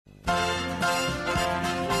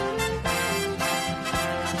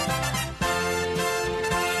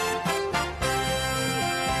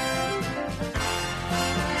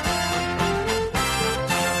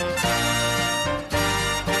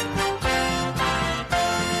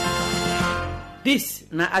This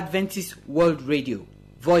na Adventist World Radio,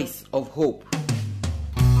 Voice of Hope.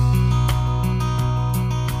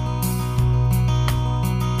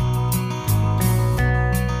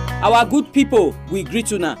 Our good people, we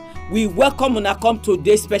greet una. We welcome una come to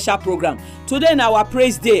today's special program. Today na our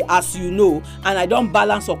praise day, as you know, and I don't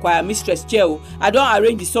balance for choir mistress chair. I don't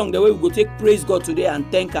arrange the song the way we go take praise God today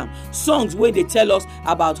and thank Him. Songs where they tell us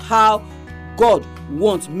about how God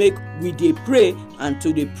wants make we dey pray and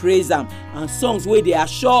to dey praise Him, and songs where they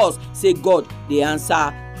assure us say God they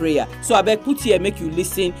answer prayer. So I beg put here, make you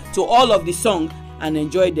listen to all of the songs and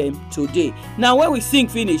enjoy them today. Now when we sing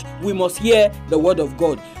finish, we must hear the word of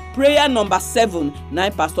God. Prayer number 7,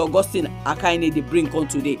 Pastor Augustine Akaine they bring on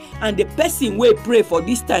today, and the person we pray for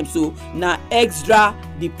this time so na Ezra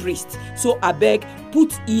the priest. So I beg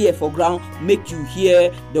put ear for ground, make you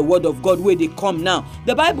hear the word of God where they come now.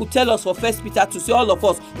 The Bible tell us for 1 Peter to say all of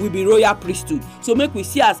us will be royal priesthood. So make we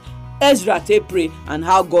see as Ezra take pray and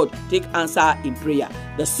how God take answer in prayer.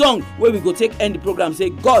 The song where we go take end the program say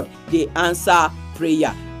God they answer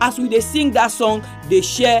prayer. As we dey sing that song, they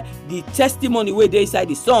share the testimony where they inside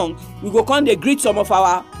the song. We go come they greet some of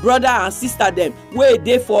our brother and sister them where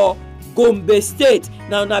they for Gombe State.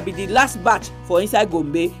 Now be the last batch for inside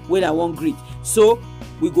Gombe when I want greet. So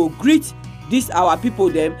we go greet these our people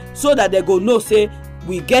them so that they go know say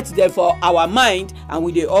we get them for our mind, and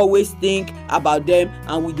we dey always think about them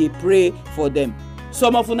and we dey pray for them.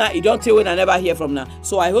 Some of una you don't tell when I never hear from now.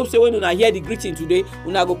 So I hope so when una hear the greeting today,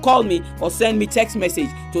 una go call me or send me text message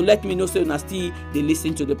to let me know so una still they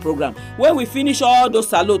listen to the program. When we finish all those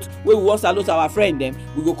salutes, when we want salute our friend them,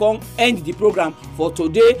 we go come end the program for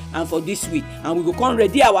today and for this week, and we go come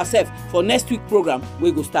ready ourselves for next week program.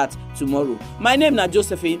 We go start tomorrow. My name na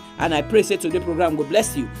Josephine, and I pray say today program will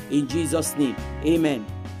bless you in Jesus' name. Amen.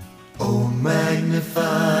 Oh,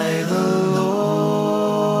 magnify the Lord.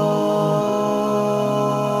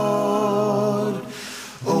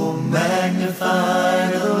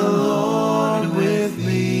 Magnify the Lord with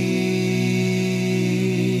me,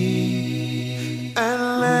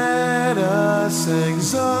 and let us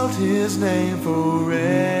exalt His name forever.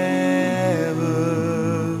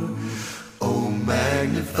 Oh,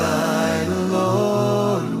 magnify the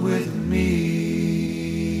Lord with me.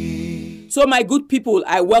 So my good people,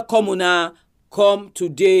 I welcome una come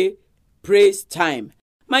today praise time.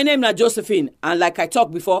 My name is Josephine, and like I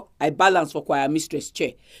talked before, I balance for choir mistress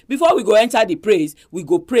chair. Before we go enter the praise, we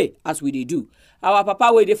go pray as we do. Our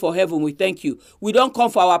Papa waiting for heaven, we thank you. We don't come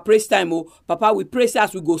for our praise time, oh Papa. We praise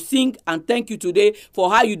as we go sing and thank you today for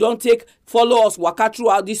how you don't follow us, waka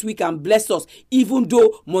throughout this week and bless us, even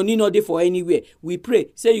though money not there for anywhere. We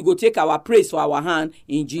pray, say you go take our praise for our hand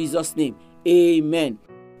in Jesus' name. Amen.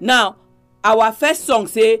 Now, our first song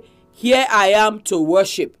say, "Here I am to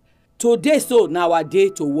worship." Today so now our day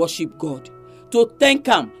to worship God, to thank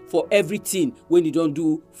Him for everything when He don't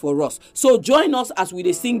do for us. So join us as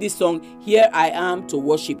we sing this song, "Here I am to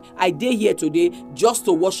worship." I dey here today just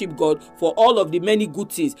to worship God for all of the many good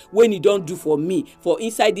things when He don't do for me, for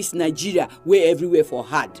inside this Nigeria where everywhere for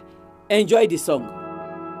hard. Enjoy the song.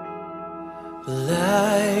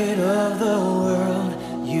 Light of the world,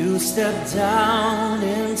 you step down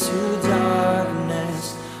into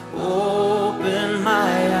darkness. Open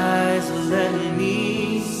my eyes, let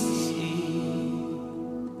me see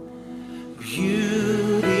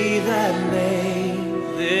beauty that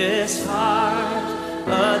made this heart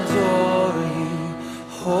adore you.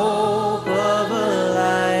 Hope of a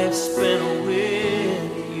life spent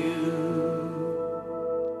with you.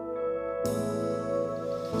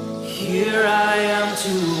 Here I am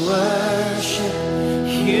to worship.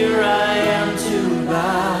 Here I am to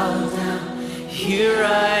bow down. Here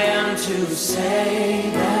I am to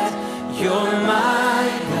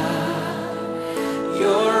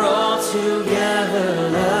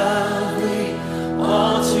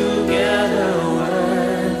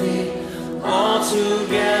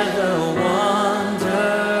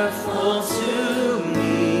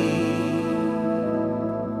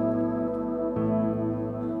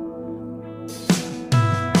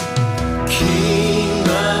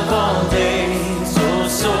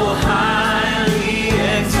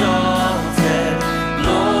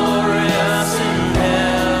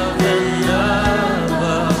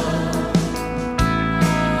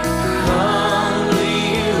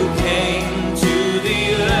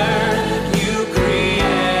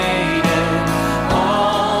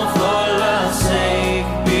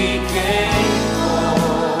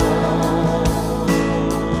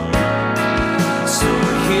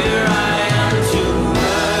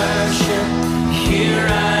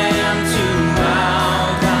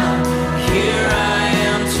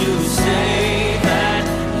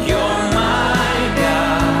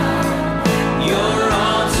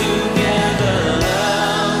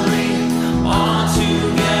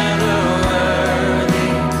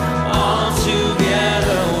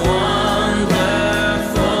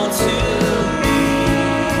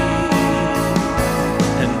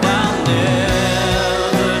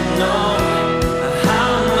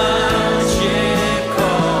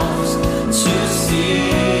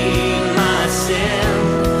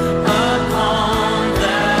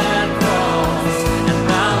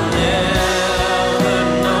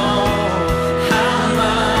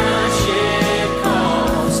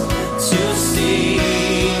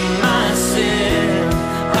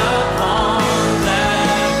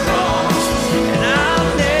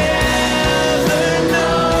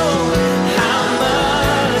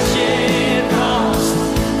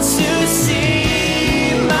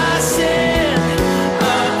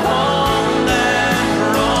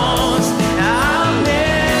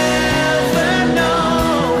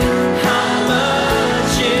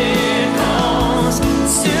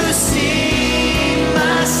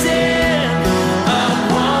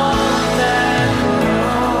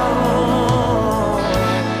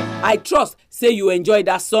I trust say you enjoy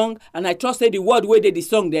that song, and I trust say the word wey dey the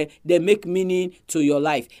song there, they make meaning to your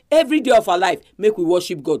life. Every day of our life, make we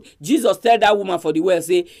worship God. Jesus tell that woman for the well,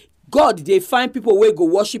 say, God, they find people wey go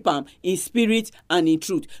worship am in spirit and in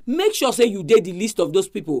truth. Make sure say you dey the list of those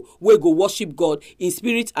people wey go worship God in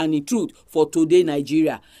spirit and in truth for today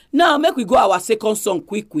Nigeria. Now make we go our second song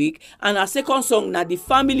quick, and our second song na the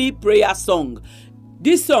family prayer song.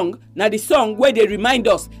 This song na the song where they remind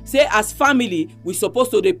us say as family we supposed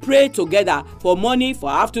to dey pray together for morning, for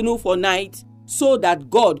afternoon, for night, so that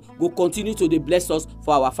God go continue to dey bless us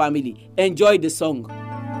for our family. Enjoy the song.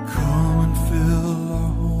 Come and fill our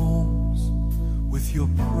homes with your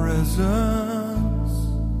presence.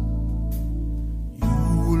 You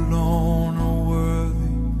alone are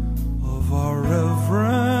worthy of our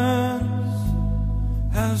reverence.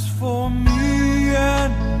 As for me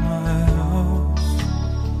and my house,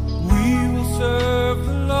 we will serve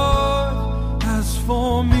the Lord. As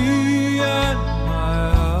for me and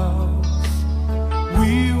my house,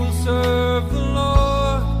 we will serve the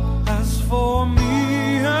Lord. As for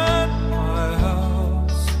me and my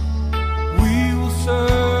house, we will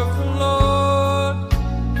serve the Lord.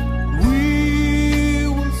 We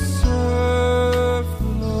will serve the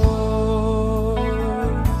Lord.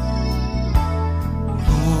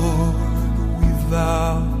 Lord, we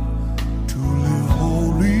vow to live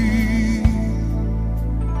holy,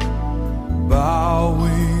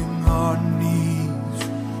 bowing our knees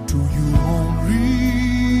to you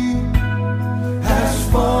only. As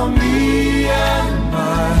for me and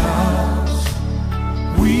my house,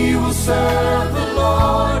 we will serve the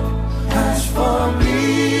Lord. As for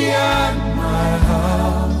me and my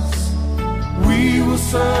house, we will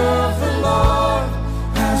serve the Lord.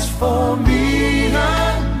 As for me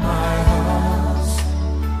and my house,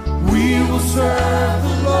 we will serve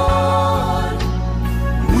the Lord.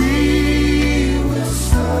 We will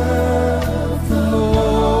serve the Lord.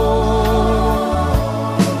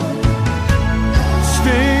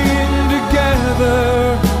 Staying together,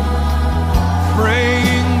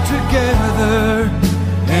 praying together,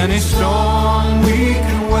 any storm we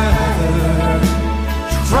can weather,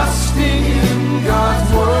 trusting in God's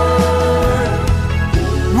word.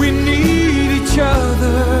 We need each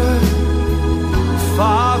other,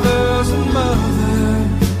 fathers and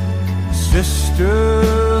mothers,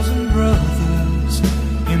 sisters and brothers,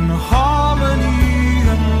 in harmony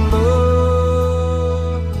and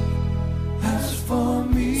love. As for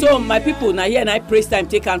me. So my people, now here and I praise time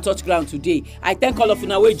take and touch ground today. I thank all of you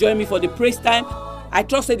now wey join me for the praise time. I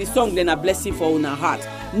trust that the song then a blessing for our heart.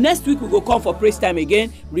 Next week we go come for praise time again.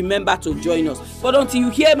 Remember to join us. But until you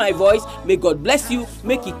hear my voice, may God bless you,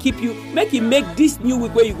 make He keep you, make He make this new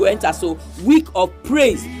week where you go enter so week of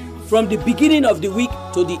praise from the beginning of the week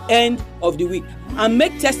to the end of the week, and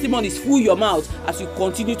make testimonies full your mouth as you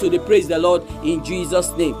continue to praise the Lord in Jesus'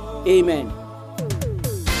 name. Amen.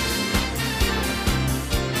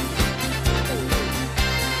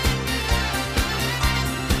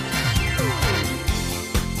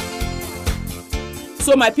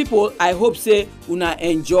 So my people, I hope say una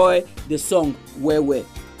enjoy the song well.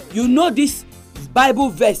 You know this Bible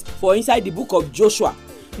verse for inside the book of Joshua.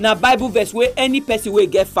 Na Bible verse where any person wey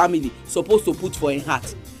get family supposed to put for im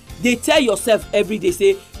heart. Dey tell yourself every day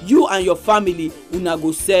say you and your family una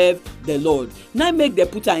go serve the Lord. Now make dem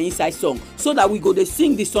put am inside song so that we go dey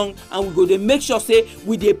sing the song, and we go dey make sure say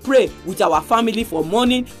we dey pray with our family for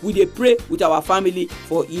morning, we dey pray with our family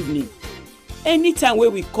for evening. Anytime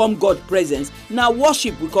where we come God presence, now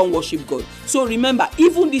worship, we come worship God. So remember,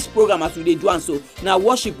 even this program as we dey do and so now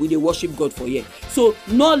worship, we dey worship God for here. So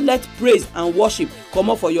not let praise and worship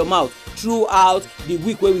come up for your mouth throughout the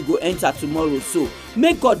week where we go enter tomorrow. So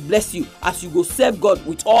may God bless you as you go serve God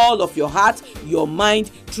with all of your heart, your mind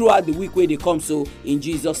throughout the week where they come. So in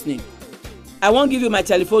Jesus' name. I won't give you my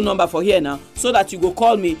telephone number for here now so that you go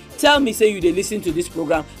call me, tell me say you dey listen to this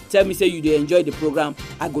program, tell me say you dey enjoy the program.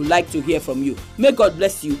 I would like to hear from you. May God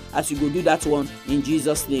bless you as you go do that one in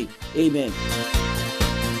Jesus' name. Amen.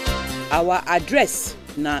 Our address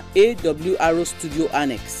na AWR Studio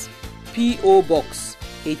Annex, P.O. Box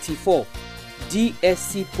 84,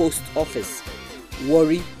 DSC Post Office,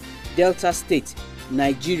 Warri, Delta State,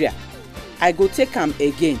 Nigeria. I go take am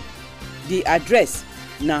again. The address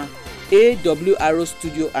na AWR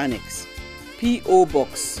Studio Annex, P.O.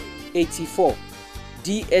 Box 84,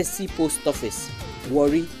 DSC Post Office,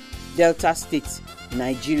 Warri, Delta State,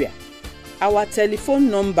 Nigeria. Our telephone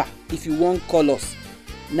number, if you want call us,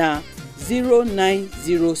 na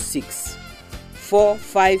 0906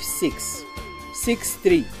 456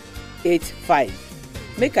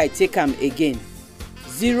 6385. Make I take am again.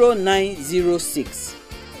 0906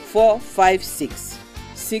 456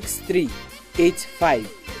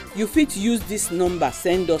 6385. You fit use this number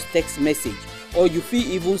send us text message, or you fit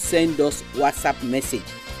even send us WhatsApp message.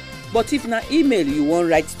 But if na email you wan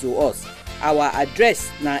write to us, our address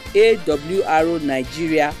na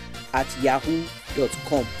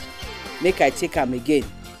awronigeria@yahoo.com. Make I take am again,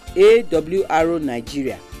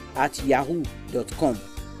 awronigeria@yahoo.com.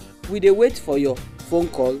 We dey wait for your phone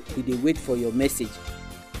call, we dey wait for your message.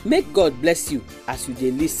 Make God bless you as you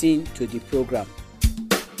dey listen to the program.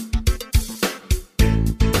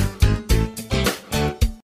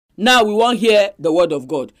 Now we wan hear the word of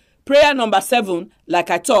God. Prayer number 7,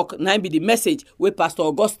 like I talk, na be the message wey Pastor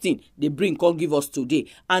Augustine dey bring come give us today.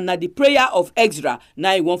 And na the prayer of Ezra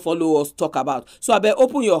na he wan follow us talk about. So abeg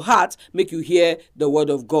open your heart, make you hear the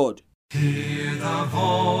word of God. Hear the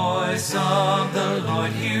voice of the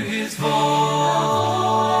Lord, hear his voice.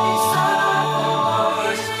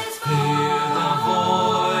 Hear the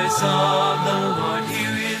voice of the Lord,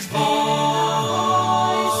 hear his voice.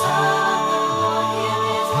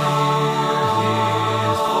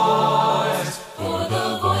 For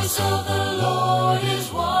the voice of the Lord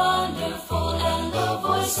is wonderful, and the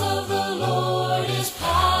voice of the Lord is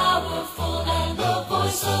powerful, and the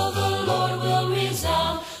voice of the Lord will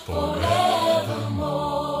resound forevermore.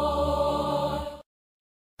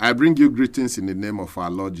 I bring you greetings in the name of our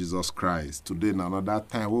Lord Jesus Christ. Today, in another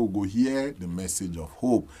time, we'll go hear the message of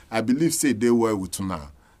hope. I believe, say, they were with now.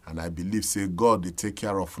 And I believe, say, God, they take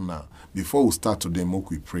care of now. Before we start today, make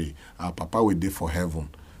we pray. Our Papa, we there for heaven.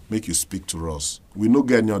 Make you speak to us. We no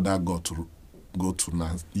get any other God to go to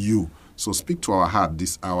now. You. So speak to our heart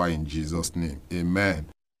this hour in Jesus' name. Amen.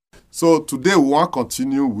 So today, we want to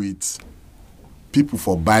continue with people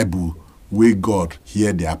for Bible where God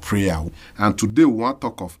hear their prayer. And today we want to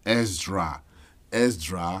talk of Ezra.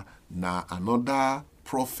 Ezra, na another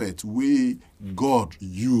prophet where God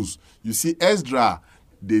use. You see, Ezra,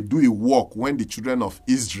 they do a work when the children of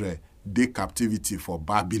Israel they captivity for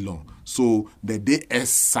Babylon. So they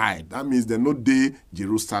east side. That means they no dey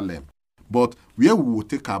Jerusalem. But where we will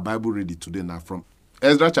take our Bible ready today now from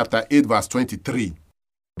Ezra chapter 8 verse 23.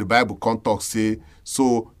 The Bible can talk say,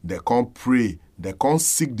 so they can pray, they can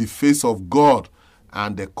seek the face of God,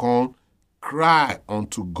 and they can cry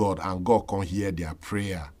unto God, and God can hear their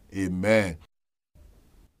prayer. Amen.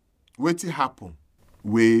 What happen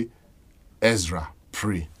where Ezra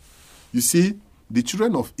pray? You see, the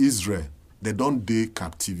children of Israel, they don't dey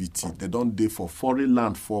captivity. They don't dey for foreign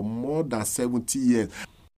land for more than 70 years.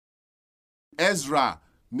 Ezra,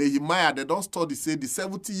 Nehemiah, they don't study, say the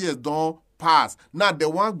 70 years don't pass. Now they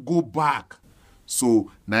want go back.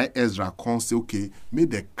 So now Ezra can say, okay, may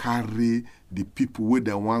they carry the people where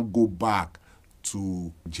they want go back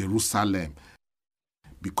to Jerusalem.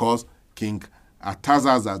 Because King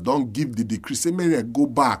Artaxerxes don't give the decree, say may they go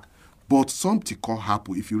back. But something can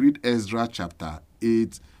happen. If you read Ezra chapter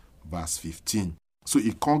 8 verse 15. So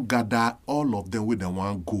he can't gather all of them where they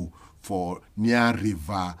want go for near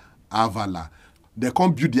river Avala. They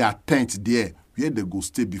can't build their tent there where they go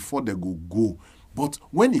stay before they go. But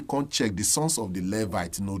when he can't check, the sons of the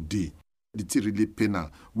Levites no day. It's really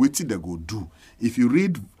penal. What they go do? If you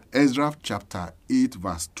read Ezra chapter 8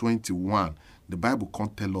 verse 21, the Bible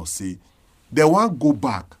can't tell us, say, they want go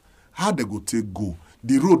back. How they go take go?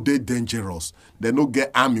 The road they dangerous. They no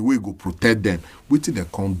get army where go protect them. What they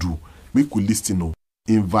can't do? Make we listen.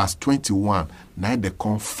 In verse 21, now they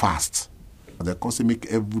can't fast. They can't say make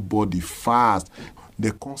everybody fast.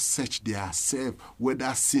 They can't search their self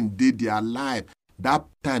whether sin did their life. That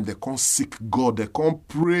time they can't seek God. They can't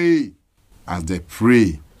pray. As they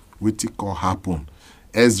pray, what can happen?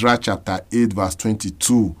 Ezra chapter 8 verse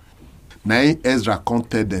 22. Now Ezra can't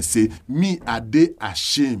tell them, say, me are they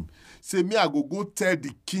ashamed? Say, me I go tell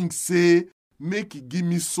the king, say, make he give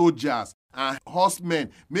me soldiers and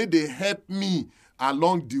horsemen. May they help me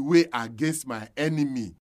along the way against my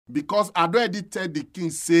enemy. Because I already tell the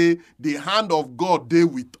king, say, the hand of God they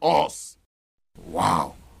with us.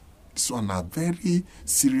 Wow. This one a very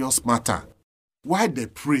serious matter. Why they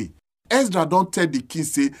pray? Ezra don't tell the king,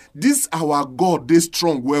 say, this our God, they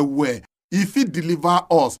strong well. If he deliver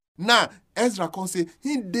us. Now, Ezra can say,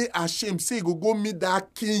 he they ashamed, say, go meet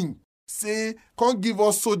that king. Say, can't give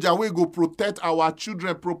us soldier, we go protect our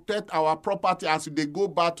children, protect our property as they go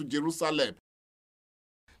back to Jerusalem.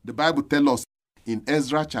 The Bible tells us in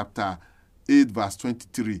Ezra chapter 8 verse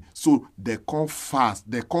 23, so they come fast,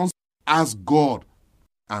 they come ask God,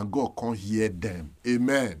 and God can't hear them.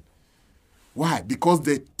 Amen. Why? Because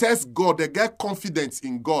they test God, they get confidence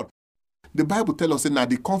in God. the Bible tells us now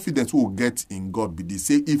the confidence we will get in God be this.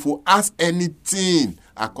 Say, if we ask anything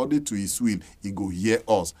according to his will, he go hear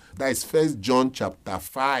us. That is 1 John chapter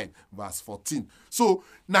 5, verse 14. So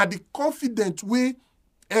now the confidence way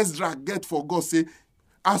Ezra get for God, say,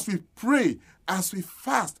 as we pray, as we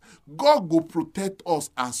fast, God go protect us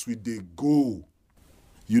as we dey go.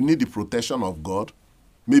 You need the protection of God.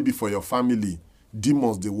 Maybe for your family,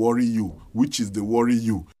 demons they worry you, witches they worry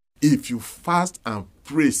you. If you fast and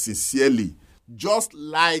pray sincerely, just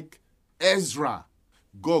like Ezra,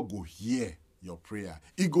 God go hear your prayer.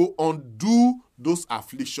 He go undo those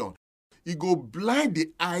afflictions. He go blind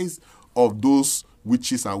the eyes of those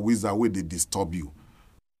witches and wizards where they disturb you.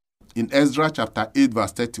 In Ezra chapter 8,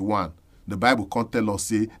 verse 31, the Bible can tell us,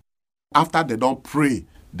 say, after they don't pray,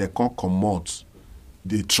 they can't come out.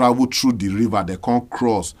 They travel through the river, they can't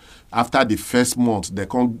cross. After the first month, they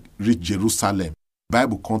can't reach Jerusalem. The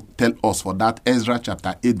Bible can't tell us for that. Ezra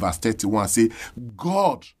chapter 8, verse 31, say,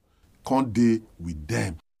 God can't deal with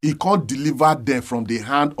them. He can't deliver them from the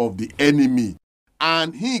hand of the enemy.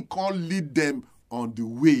 And he can't lead them on the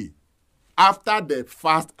way. After they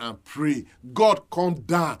fast and pray, God come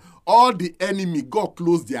down. All the enemy, God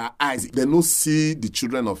close their eyes. They don't see the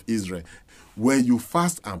children of Israel. When you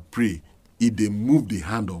fast and pray, they move the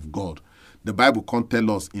hand of God. The Bible can tell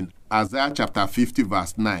us in Isaiah chapter 50,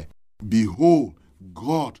 verse 9, behold,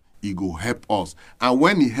 God, he go help us. And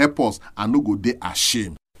when he help us, I no go dey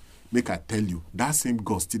ashamed. Make I tell you, that same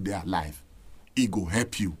God still there alive. He go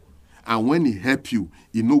help you. And when he help you,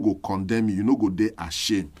 he no go condemn you. You no go dey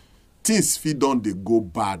ashamed. Things fit on they go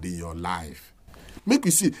bad in your life. Make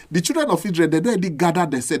we see, the children of Israel, they already gather,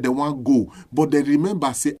 they said they want go. But they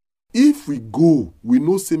remember, say, if we go, we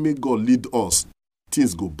know say may God lead us.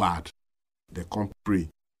 Things go bad. They can't pray.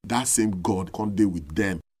 That same God can't deal with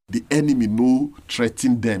them. The enemy no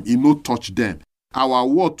threaten them. He no touch them. Our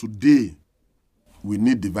world today, we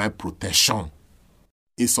need divine protection.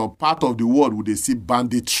 In some part of the world, where they see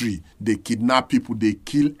banditry, they kidnap people, they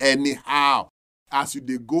kill anyhow. As you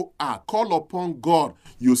they go out, call upon God,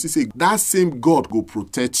 you see say that same God go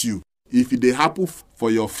protect you. If they happen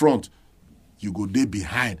for your front, you go dey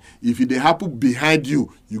behind. If they happen behind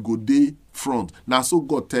you, you go dey front. Now so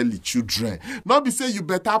God tell the children. Not be say you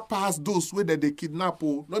better pass those way that they kidnap,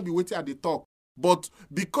 not be waiting at the top. But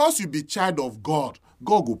because you be child of God,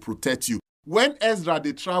 God will protect you. When Ezra,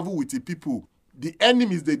 they travel with the people, the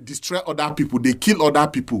enemies, they destroy other people, they kill other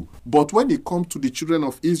people. But when it comes to the children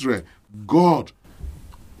of Israel, God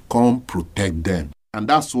come protect them. And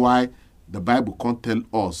that's why the Bible can tell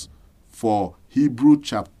us for Hebrew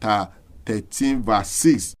chapter 13, verse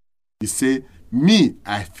 6, he say, me,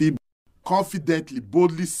 I feel confidently,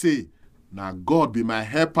 boldly say, now God be my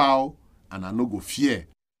helper, and I no go fear.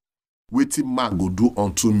 Wetin man go do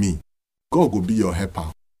unto me. God go be your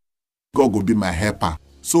helper. God go be my helper.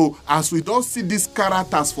 So as we don't see these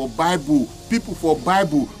characters for Bible, people for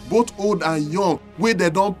Bible, both old and young, where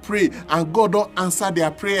they don't pray and God don't answer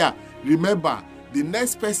their prayer, remember, the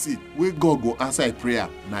next person where God go answer a prayer,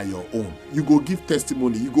 now your own. You go give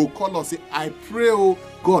testimony. You go call us, say, I pray, oh,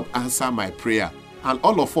 God answer my prayer. And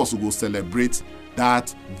all of us will go celebrate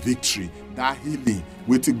that victory, that healing,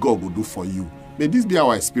 what God will do for you. May this be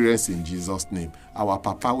our experience in Jesus' name. Our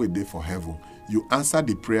Papa will be for heaven. You answer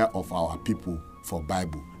the prayer of our people for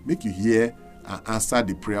Bible. Make you hear and answer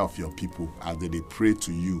the prayer of your people as they pray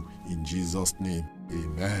to you in Jesus' name.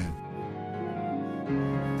 Amen.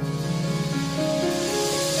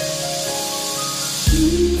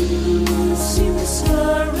 You seem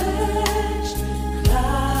discouraged,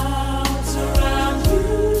 clouds around you.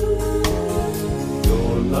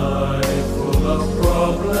 Your life full of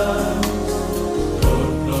problems,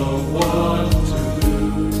 don't know what to do.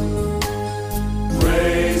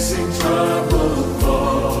 Racing trouble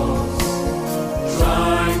thoughts,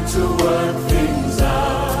 trying to work things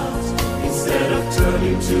out. Instead of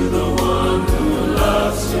turning to the one who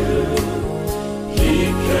loves you, he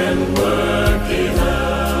can work it out.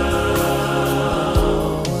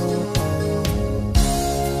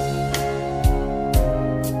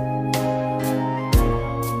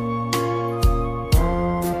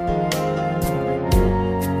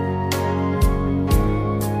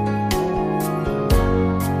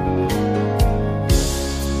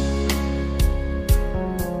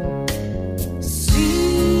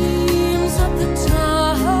 Seems at the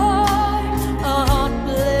time a hard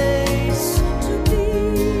place to be.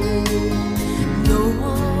 No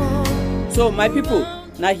one. So my people,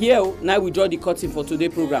 now here, now we draw the curtain for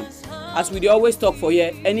today's program. As we dey always talk for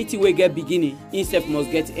here, anything we get beginning, itself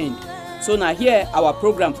must get end. So now here, our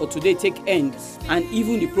program for today take end, and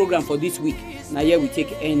even the program for this week, now here we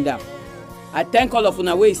take end up. I thank all of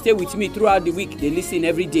una wey stay with me throughout the week, dey listen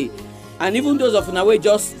every day. And even those of una wey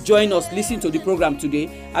just join us listen to the program today,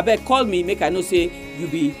 abeg call me make I know say you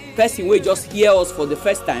be person wey just hear us for the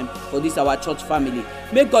first time for this our church family.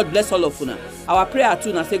 May God bless all of una. Our prayer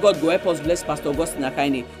too na say God go help us bless Pastor Augustine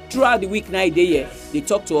Akaine throughout the week. Now dey here, they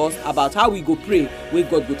talk to us about how we go pray, wey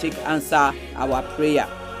God go take answer our prayer.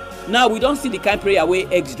 Now we don see the kind prayer wey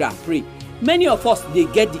Ezra pray. Many of us dey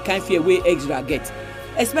get the kind fear wey Ezra get,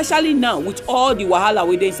 especially now with all the wahala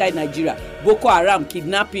wey dey inside Nigeria, Boko Haram,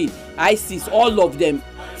 kidnapping, ISIS, all of them.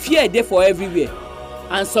 Fear dey for everywhere,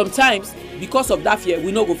 and sometimes because of that fear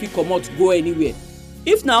we no go fit comot go anywhere.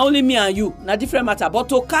 If na only me and you, na different matter, but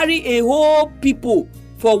to carry a whole people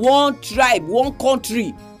for one tribe, one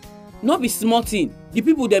country, no be small thing. The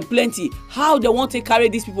people dem plenty. How they wan take carry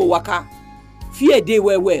these people waka? Fear dey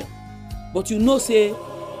well, but you know say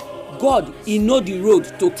God, he know the road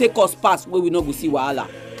to take us past where we no go see wahala.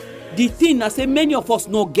 The thing na say many of us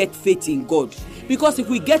no get faith in God, because if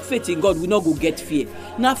we get faith in God, we no go get fear.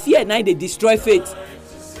 Na fear na dey destroy faith.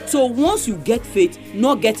 So once you get faith,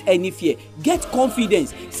 no get any fear, get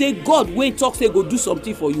confidence. Say God wey talk say go do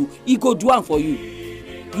something for you, he go do am for you.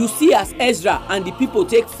 You see as Ezra and the people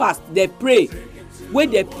take fast, they pray. When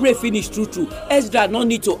they pray finish true, Ezra no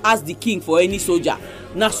need to ask the king for any soldier.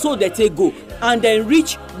 Na so they take go and then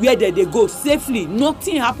reach where they go safely.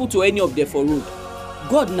 Nothing happen to any of them for road.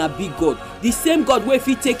 God na big God. The same God wey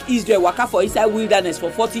fit take Israel waka for inside wilderness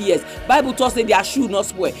for 40 years. Bible talk say their shoe not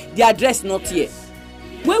spoil, their dress not tear.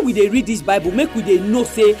 When we dey read this Bible, make we dey know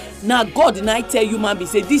say na God na tell human being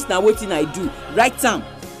say this na wetin I do. Write am.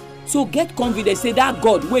 So get confidence say that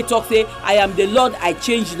God wey talk say I am the Lord, I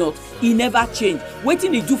change not. He never change.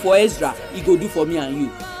 Wetin he do for Ezra, he go do for me and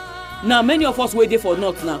you. Now many of us wey dey for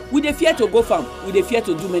north now, we dey fear to go farm, we dey fear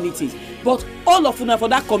to do many things. But all of una for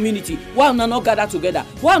that community, why una not gather together?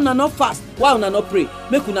 Why una not fast? Why una not pray?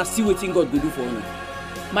 Make una see wetin God go do for una.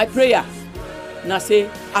 My prayer na say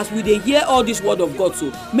as we dey hear all this word of God,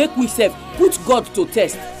 so make we sef put God to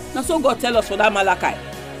test. Na so God tell us for that Malachi.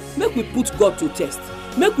 Make we put God to test.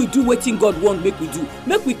 Make we do wetin God want make we do.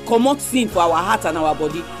 Make we comot sin for our heart and our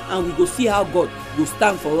body, and we go see how God go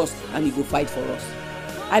stand for us and he go fight for us.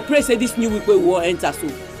 I pray say this new week wey we wan enter, so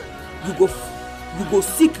you go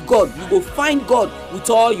seek God, you go find God with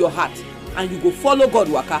all your heart, and you go follow God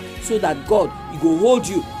waka, so that God, he go hold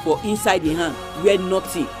you for inside the hand where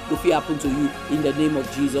nothing go fit happen to you in the name of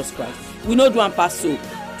Jesus Christ. We no do am pass so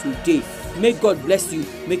today. May God bless you,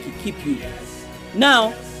 make he keep you.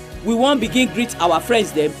 Now we wan begin greet our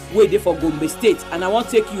friends dem wey dey for Gombe State, and I wan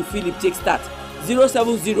take you Philip take start.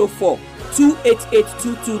 0704 288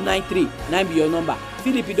 2293 na be your number.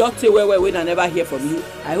 Philip, you don say well when I never hear from you.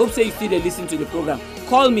 I hope say you still dey listen to the program.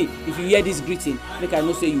 Call me if you hear this greeting, make I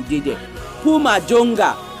know say you dey there. Puma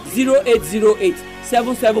Jonga 0808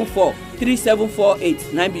 774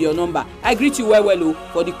 3748 na be your number. I greet you well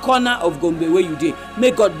for the corner of Gombe where you dey. May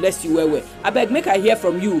God bless you well. Abeg make I hear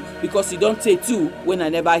from you, because you don say too when I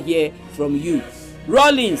never hear from you.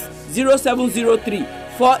 Rollins 0703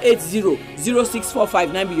 480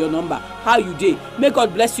 0645 na be your number. How you dey? May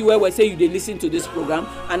God bless you well. Say you dey listen to this program,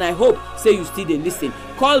 and I hope say you still dey listen.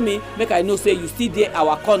 Call me make I know say you still dey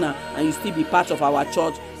our corner and you still be part of our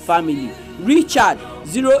church family. Richard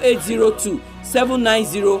 0802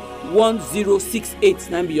 790 1068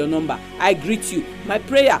 na be your number. I greet you. My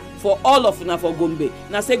prayer for all of una for Gombe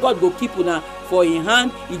na say God go keep una for in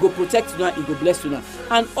hand, he go protect una, he go bless una.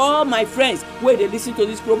 And all my friends wey dey listen to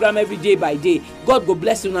this program every day by day, God go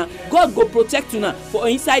bless una, God go protect una for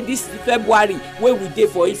inside this February wey we dey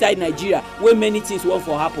for inside Nigeria, where many things wan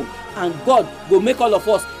for happen, and God go make all of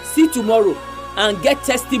us see tomorrow and get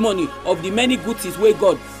testimony of the many good things wey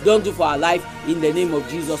God don do for our life in the name of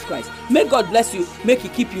Jesus Christ. May God bless you, make he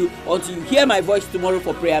keep you until you hear my voice tomorrow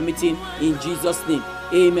for prayer meeting in Jesus' name.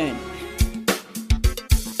 Amen.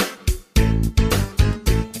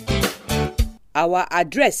 Our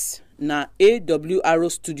address na AWR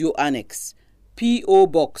Studio Annex, P.O.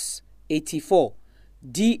 Box 84,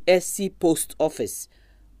 DSC Post Office,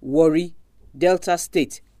 Warri, Delta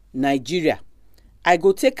State, Nigeria. I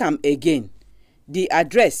go take am again. The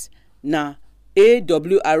address na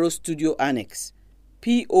AWR Studio Annex,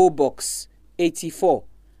 P.O. Box 84,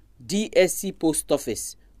 DSC Post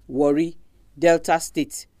Office, Warri, Delta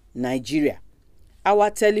State, Nigeria. Our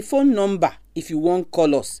telephone number, if you wan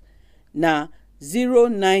call us, na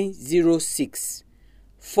 0906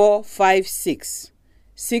 456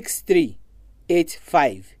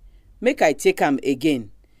 6385. Make I take am again.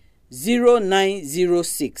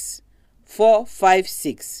 0906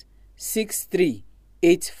 456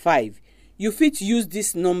 6385. You fit use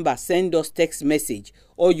this number send us text message,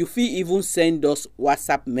 or you fit even send us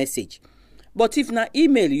WhatsApp message. But if na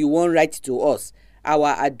email you wan write to us,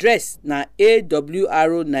 our address na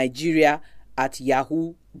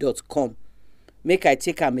awronigeria@yahoo.com. Make I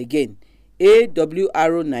take am again,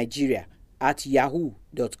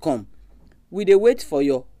 awronigeria@yahoo.com. We dey wait for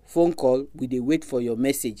your phone call, we dey wait for your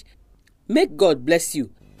message. Make God bless you.